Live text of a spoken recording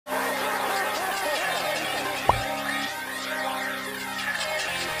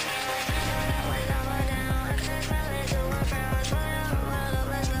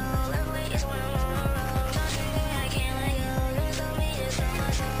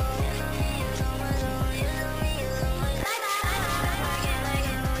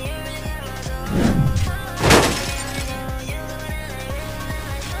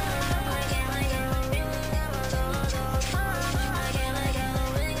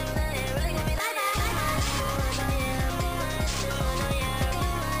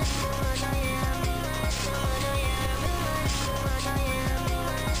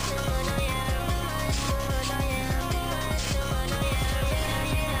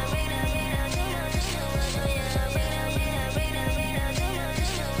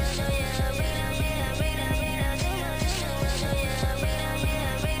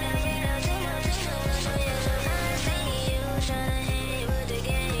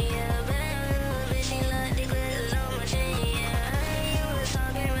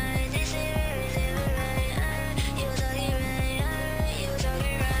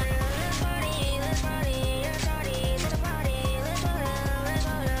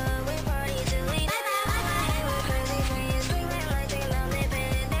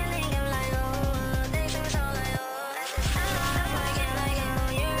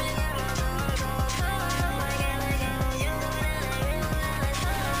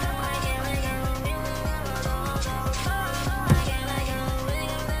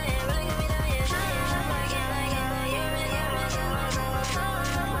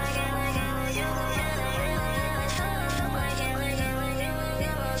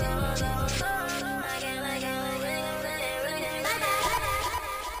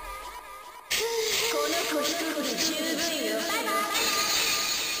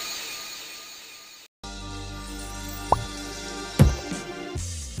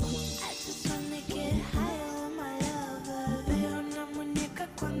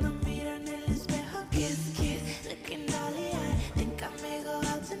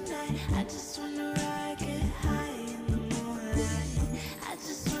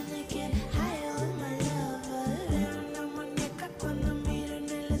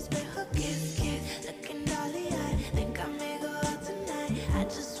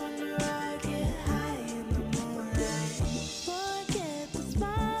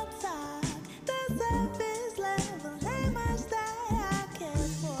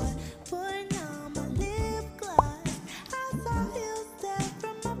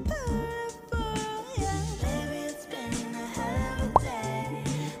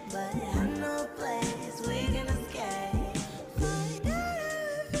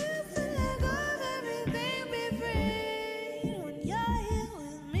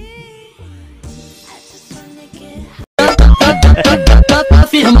Tá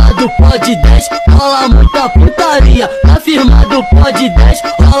firmado, pode 10, rola muita putaria. Tá firmado, pode 10,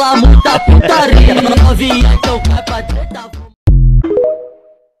 rola muita putaria. Novinha, então cai pra treta.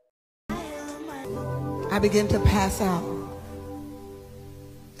 I began to pass out.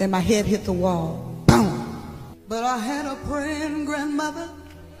 Then my head hit the wall. Boom. But I had a praying grandmother.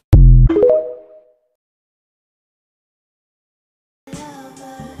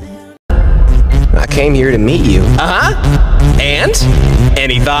 I came here to meet you. And?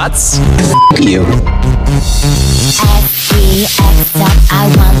 Any thoughts? You.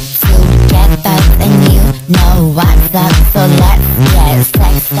 I want to get back and you know what's up, so let's get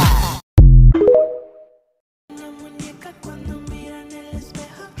sexed up.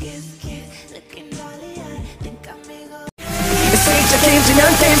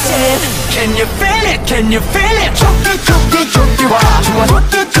 Can you feel it? Can you feel it? 좋기 좋기 좋기 와 좋아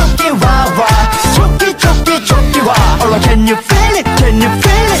좋기 좋기 와와 좋기 좋기 좋기 와 Can you feel it? Can you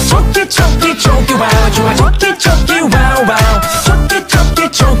feel it? 좋기 좋기 좋기 와 좋아 좋기 좋기 와와 좋기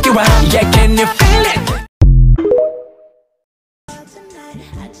좋기 좋기 와 Yeah, can you feel it?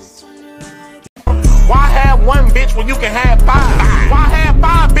 Why have one bitch when you can have five? Why have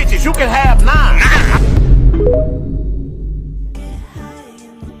five bitches? You can have 9.